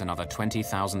would cost another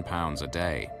 £20,000 a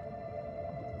day.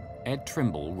 Ed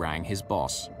Trimble rang his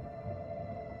boss.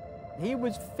 He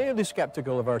was fairly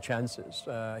skeptical of our chances.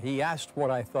 He asked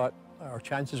what I thought our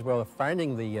chances were of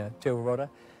finding the tail rotor,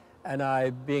 and I,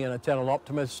 being an eternal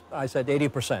optimist, I said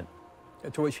 80%,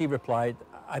 to which he replied,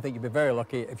 I think you'd be very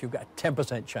lucky if you've got a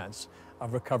 10% chance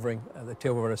of recovering the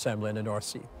tail rotor assembly in the North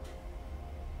Sea.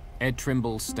 Ed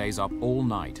Trimble stays up all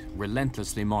night,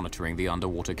 relentlessly monitoring the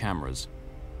underwater cameras.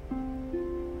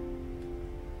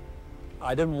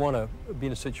 I didn't want to be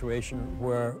in a situation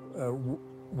where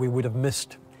we would have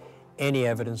missed any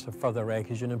evidence of further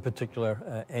wreckage, and in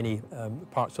particular, any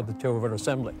parts of the tail rotor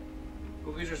assembly.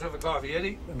 Go get yourself a coffee,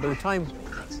 Eddie. And by the time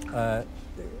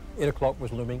 8 o'clock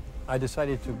was looming, I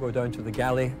decided to go down to the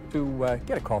galley to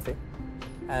get a coffee.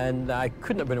 And I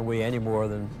couldn't have been away any more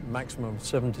than maximum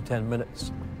 7 to 10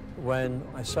 minutes when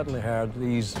I suddenly heard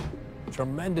these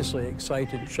tremendously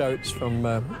excited shouts from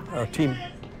our team.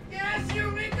 Yes,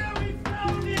 Eureka, we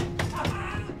found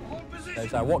it!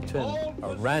 As I walked in,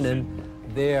 I ran in,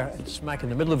 there, and smack in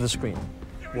the middle of the screen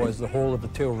was the whole of the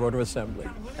tail rotor assembly.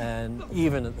 And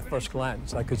even at the first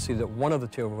glance, I could see that one of the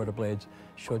tail rotor blades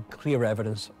showed clear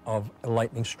evidence of a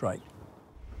lightning strike.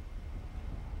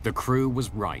 The crew was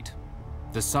right.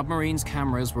 The submarine's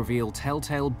cameras reveal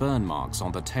telltale burn marks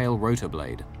on the tail rotor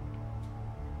blade.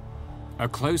 A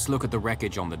close look at the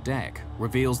wreckage on the deck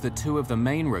reveals that 2 of the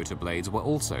main rotor blades were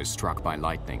also struck by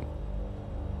lightning.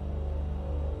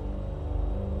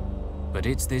 But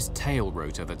it's this tail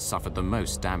rotor that suffered the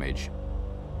most damage.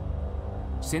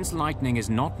 Since lightning is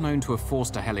not known to have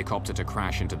forced a helicopter to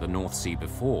crash into the North Sea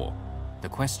before, the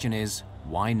question is,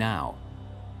 why now?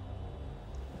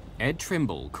 Ed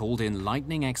Trimble called in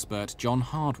lightning expert John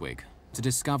Hardwick to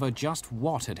discover just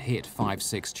what had hit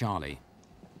 5-6 Charlie.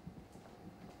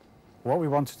 What we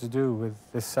wanted to do with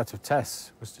this set of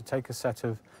tests was to take a set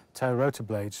of tail rotor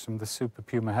blades from the Super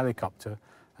Puma helicopter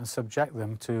and subject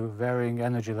them to varying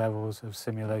energy levels of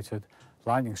simulated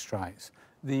lightning strikes.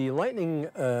 The lightning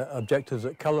objectives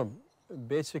at Culham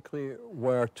basically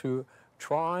were to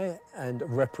try and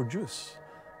reproduce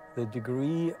the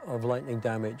degree of lightning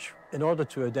damage in order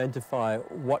to identify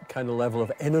what kind of level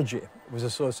of energy was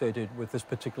associated with this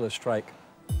particular strike.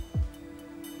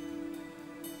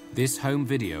 This home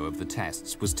video of the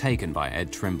tests was taken by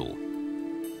Ed Trimble.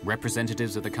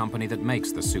 Representatives of the company that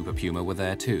makes the Super Puma were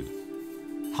there too.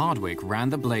 Hardwick ran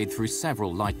the blade through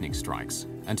several lightning strikes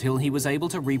until he was able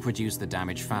to reproduce the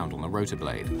damage found on the rotor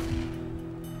blade.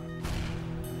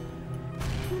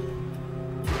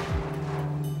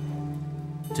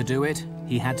 To do it,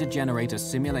 he had to generate a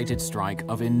simulated strike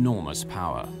of enormous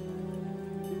power.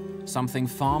 Something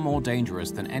far more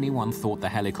dangerous than anyone thought the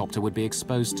helicopter would be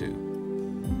exposed to.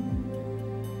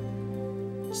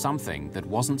 Something that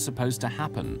wasn't supposed to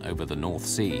happen over the North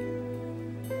Sea.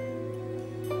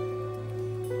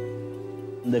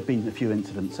 There have been a few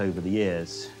incidents over the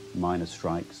years, minor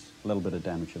strikes, a little bit of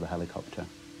damage to the helicopter,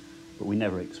 but we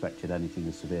never expected anything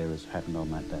as severe as happened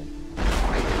on that day.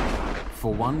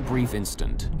 For one brief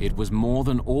instant, it was more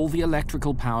than all the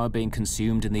electrical power being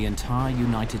consumed in the entire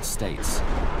United States.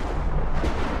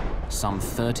 Some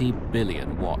 30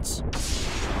 billion watts.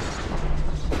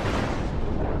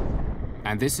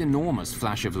 And this enormous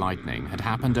flash of lightning had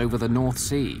happened over the North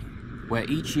Sea, where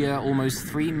each year almost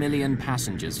 3 million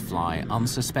passengers fly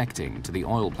unsuspecting to the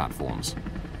oil platforms.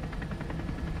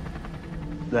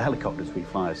 The helicopters we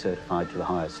fly are certified to the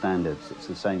highest standards. It's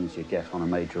the same as you get on a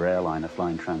major airliner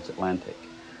flying transatlantic.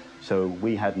 So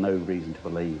we had no reason to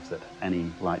believe that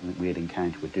any lightning we had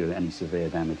encountered would do any severe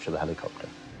damage to the helicopter.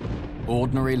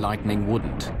 Ordinary lightning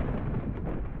wouldn't.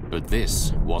 But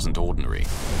this wasn't ordinary.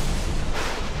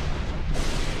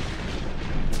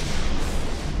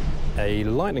 A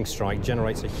lightning strike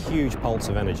generates a huge pulse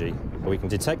of energy. We can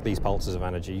detect these pulses of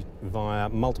energy via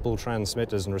multiple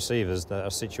transmitters and receivers that are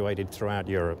situated throughout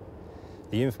Europe.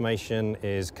 The information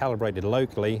is calibrated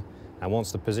locally, and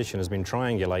once the position has been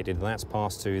triangulated, that's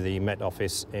passed to the Met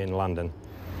Office in London.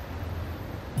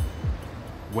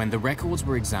 When the records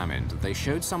were examined, they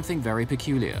showed something very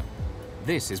peculiar.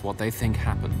 This is what they think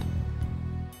happened.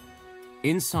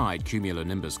 Inside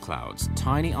cumulonimbus clouds,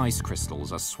 tiny ice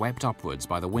crystals are swept upwards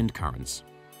by the wind currents.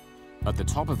 At the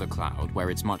top of the cloud,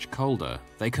 where it's much colder,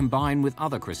 they combine with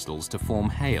other crystals to form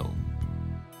hail.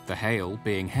 The hail,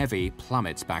 being heavy,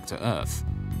 plummets back to Earth.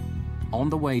 On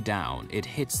the way down, it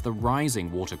hits the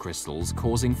rising water crystals,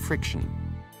 causing friction.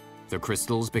 The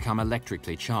crystals become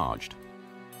electrically charged.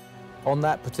 On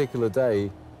that particular day,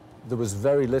 there was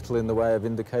very little in the way of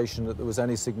indication that there was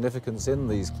any significance in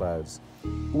these clouds.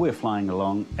 We're flying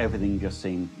along, everything just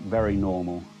seemed very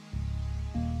normal.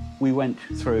 We went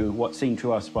through what seemed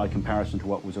to us, by comparison to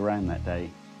what was around that day,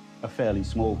 a fairly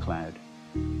small cloud.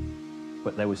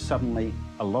 But there was suddenly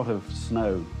a lot of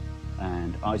snow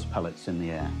and ice pellets in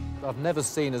the air. I've never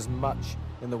seen as much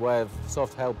in the way of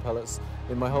soft hail pellets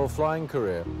in my whole flying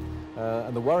career.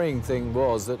 And the worrying thing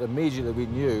was that immediately we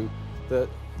knew that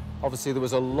obviously there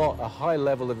was a high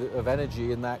level of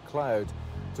energy in that cloud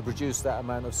to produce that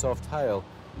amount of soft hail,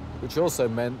 which also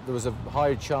meant there was a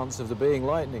high chance of there being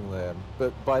lightning there.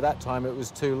 But by that time it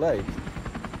was too late.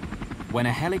 When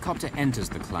a helicopter enters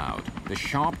the cloud, the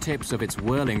sharp tips of its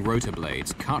whirling rotor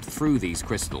blades cut through these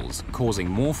crystals, causing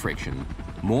more friction,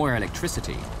 more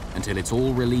electricity, until it's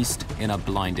all released in a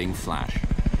blinding flash.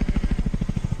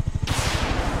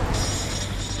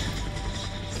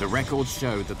 The records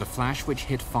showed that the flash which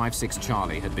hit 56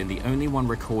 Charlie had been the only one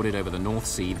recorded over the North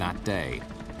Sea that day,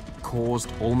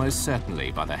 caused almost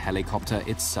certainly by the helicopter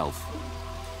itself.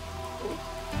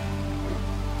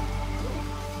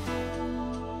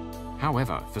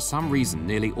 However, for some reason,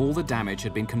 nearly all the damage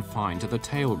had been confined to the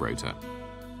tail rotor.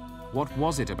 What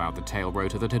was it about the tail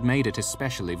rotor that had made it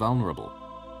especially vulnerable?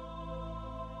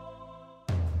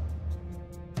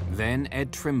 Then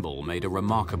Ed Trimble made a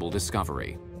remarkable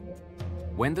discovery.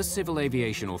 When the civil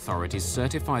aviation authorities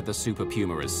certified the Super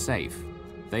Puma as safe,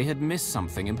 they had missed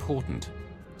something important,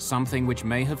 something which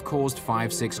may have caused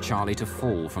 56 Charlie to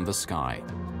fall from the sky.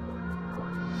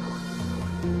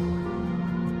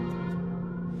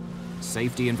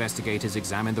 Safety investigators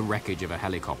examined the wreckage of a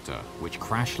helicopter which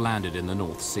crash-landed in the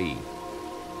North Sea.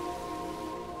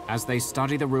 As they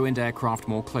study the ruined aircraft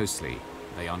more closely,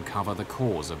 they uncover the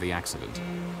cause of the accident.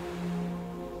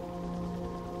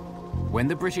 When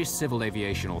the British Civil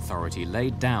Aviation Authority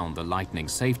laid down the Lightning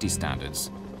safety standards,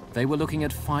 they were looking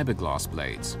at fiberglass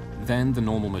blades, then the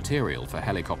normal material for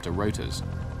helicopter rotors.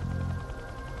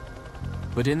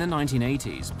 But in the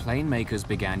 1980s, plane makers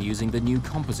began using the new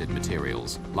composite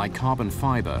materials, like carbon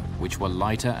fiber, which were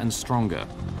lighter and stronger.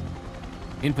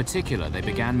 In particular, they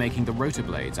began making the rotor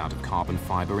blades out of carbon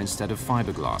fiber instead of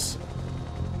fiberglass.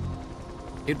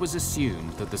 It was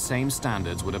assumed that the same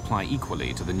standards would apply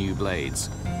equally to the new blades.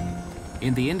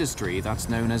 In the industry, that's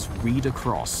known as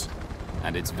read-across,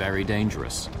 and it's very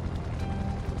dangerous.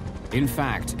 In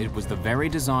fact, it was the very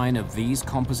design of these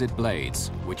composite blades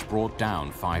which brought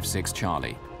down 56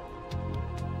 Charlie.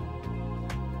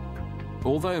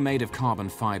 Although made of carbon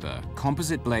fiber,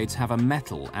 composite blades have a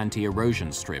metal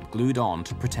anti-erosion strip glued on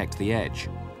to protect the edge.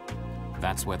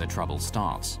 That's where the trouble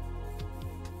starts.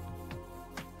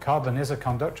 Carbon is a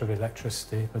conductor of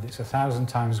electricity, but it's 1,000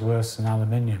 times worse than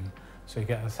aluminium, so you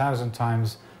get 1,000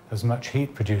 times as much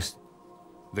heat produced.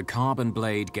 The carbon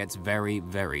blade gets very,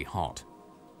 very hot.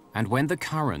 And when the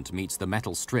current meets the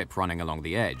metal strip running along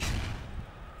the edge,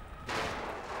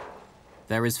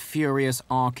 there is furious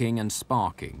arcing and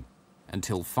sparking,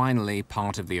 until finally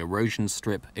part of the erosion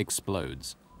strip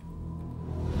explodes.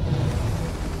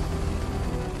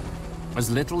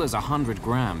 As little as 100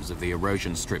 grams of the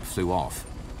erosion strip flew off,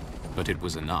 but it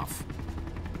was enough.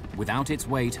 Without its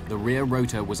weight, the rear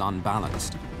rotor was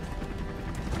unbalanced.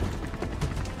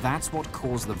 That's what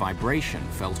caused the vibration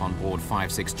felt on board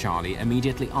 56 Charlie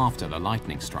immediately after the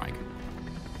lightning strike.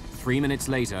 3 minutes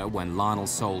later, when Lionel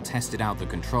Soule tested out the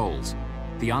controls,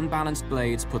 the unbalanced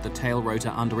blades put the tail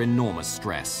rotor under enormous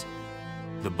stress.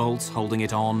 The bolts holding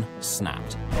it on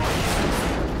snapped.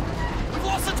 We've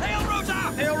lost the tail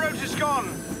rotor! Tail rotor's gone!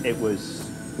 It was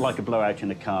like a blowout in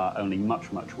a car, only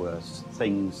much, much worse.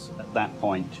 Things at that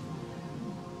point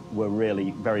were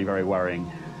really very, very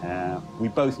worrying. We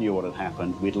both knew what had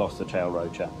happened. We'd lost the tail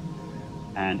rotor.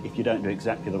 And if you don't do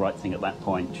exactly the right thing at that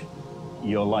point,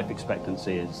 your life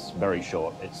expectancy is very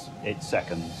short. It's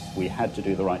seconds. We had to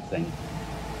do the right thing.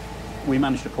 We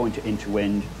managed to point it into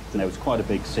wind, and there was quite a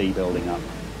big sea building up.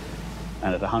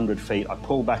 And at 100 feet, I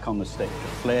pulled back on the stick to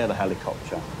flare the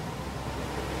helicopter,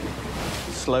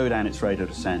 slow down its rate of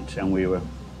descent, and we were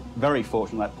very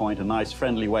fortunate at that point. A nice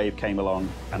friendly wave came along,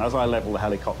 and as I leveled the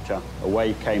helicopter, a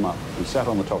wave came up. We sat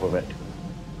on the top of it,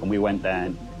 and we went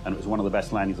down, and it was one of the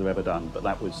best landings I've ever done, but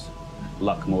that was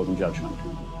luck more than judgment.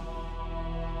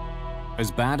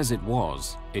 As bad as it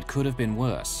was, it could have been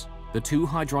worse. The two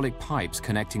hydraulic pipes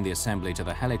connecting the assembly to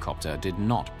the helicopter did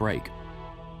not break.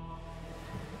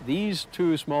 These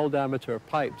two small diameter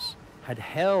pipes had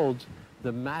held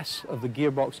the mass of the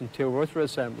gearbox and tail rotor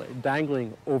assembly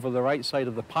dangling over the right side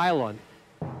of the pylon.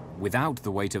 Without the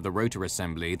weight of the rotor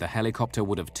assembly, the helicopter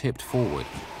would have tipped forward.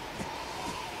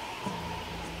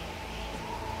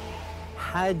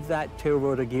 Had that tail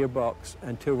rotor gearbox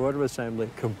and tail rotor assembly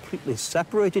completely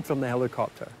separated from the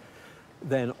helicopter,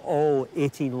 then all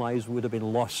 18 lives would have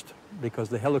been lost because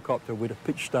the helicopter would have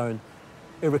pitched down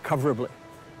irrecoverably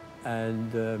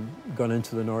and gone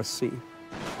into the North Sea.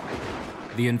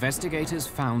 The investigators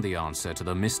found the answer to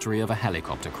the mystery of a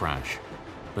helicopter crash,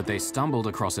 but they stumbled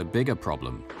across a bigger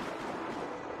problem,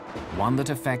 one that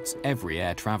affects every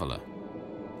air traveler.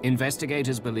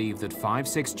 Investigators believe that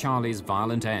 5-6 Charlie's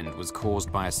violent end was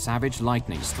caused by a savage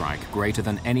lightning strike greater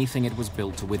than anything it was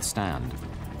built to withstand.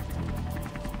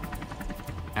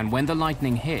 And when the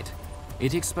lightning hit,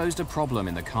 it exposed a problem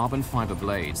in the carbon fiber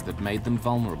blades that made them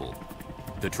vulnerable.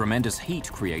 The tremendous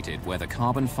heat created where the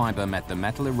carbon fiber met the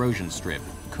metal erosion strip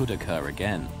could occur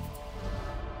again.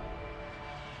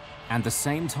 And the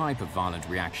same type of violent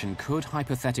reaction could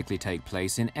hypothetically take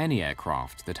place in any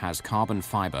aircraft that has carbon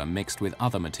fiber mixed with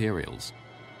other materials.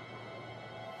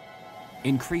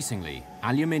 Increasingly,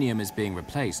 aluminium is being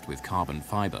replaced with carbon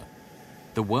fiber.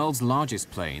 The world's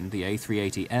largest plane, the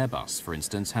A380 Airbus, for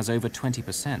instance, has over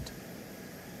 20%.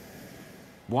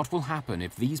 What will happen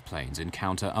if these planes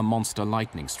encounter a monster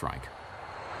lightning strike?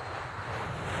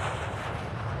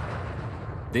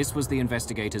 This was the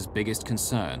investigators' biggest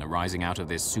concern arising out of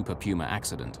this Super Puma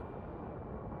accident.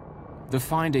 The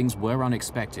findings were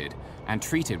unexpected and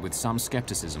treated with some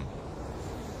skepticism.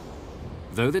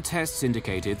 Though the tests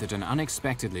indicated that an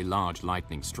unexpectedly large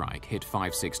lightning strike hit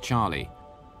 5-6 Charlie,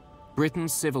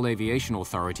 Britain's Civil Aviation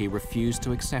Authority refused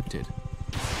to accept it.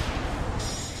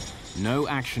 No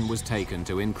action was taken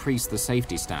to increase the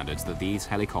safety standards that these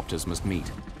helicopters must meet.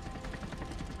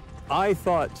 I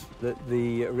thought that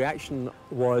the reaction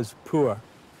was poor.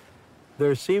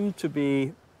 There seemed to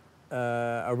be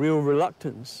a real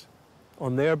reluctance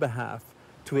on their behalf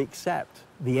to accept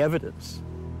the evidence.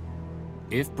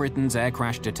 If Britain's air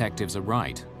crash detectives are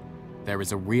right, there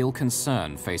is a real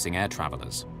concern facing air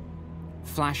travelers.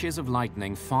 Flashes of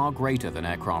lightning far greater than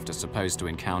aircraft are supposed to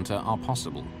encounter are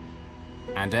possible.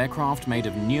 And aircraft made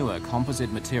of newer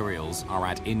composite materials are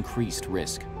at increased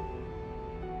risk.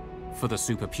 For the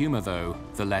Super Puma, though,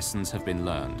 the lessons have been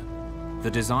learned. The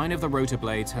design of the rotor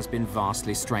blades has been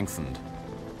vastly strengthened.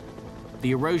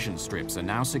 The erosion strips are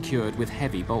now secured with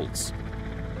heavy bolts,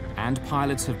 and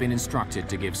pilots have been instructed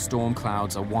to give storm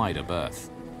clouds a wider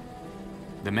berth.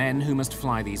 The men who must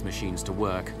fly these machines to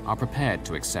work are prepared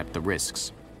to accept the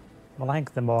risks. Well, I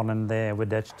think the morning we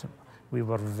ditched, we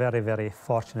were very, very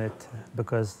fortunate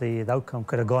because the outcome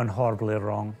could have gone horribly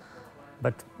wrong.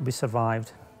 But we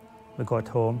survived, we got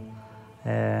home.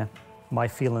 My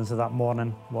feelings of that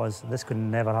morning was this could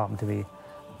never happen to me.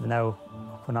 Now,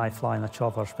 when I fly in a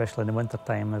chopper, especially in the winter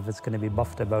time, if it's going to be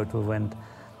buffed about with wind,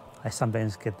 I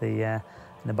sometimes get in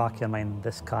the back of your mind,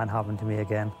 this can't happen to me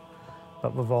again.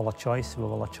 But we've all a choice. We've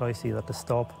all a choice either to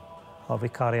stop or we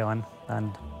carry on.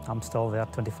 And I'm still there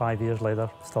 25 years later,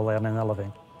 still earning a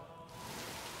living.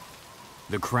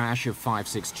 The crash of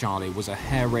 5-6 Charlie was a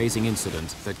hair-raising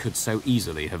incident that could so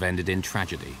easily have ended in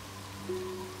tragedy.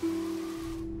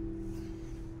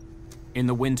 In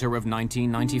the winter of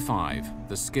 1995,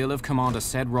 the skill of Commander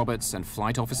Ced Roberts and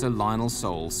Flight Officer Lionel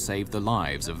Soule saved the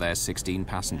lives of their 16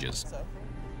 passengers.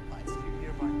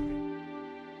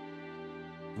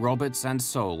 Roberts and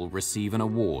Soule receive an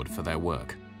award for their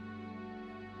work.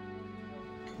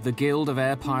 The Guild of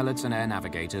Air Pilots and Air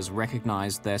Navigators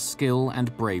recognized their skill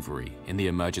and bravery in the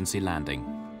emergency landing.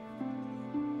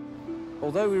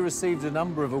 Although we received a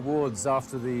number of awards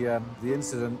after the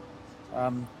incident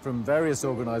from various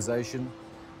organisations,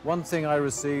 one thing I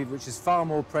received, which is far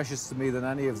more precious to me than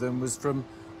any of them, was from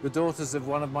the daughters of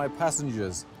one of my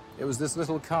passengers. It was this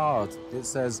little card. It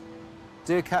says,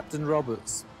 "Dear Captain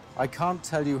Roberts, I can't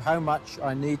tell you how much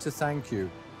I need to thank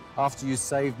you after you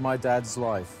saved my dad's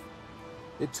life.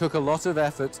 It took a lot of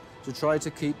effort to try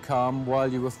to keep calm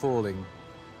while you were falling.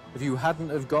 If you hadn't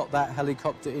have got that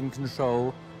helicopter in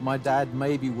control, my dad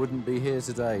maybe wouldn't be here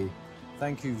today.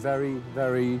 Thank you very,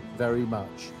 very, very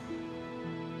much."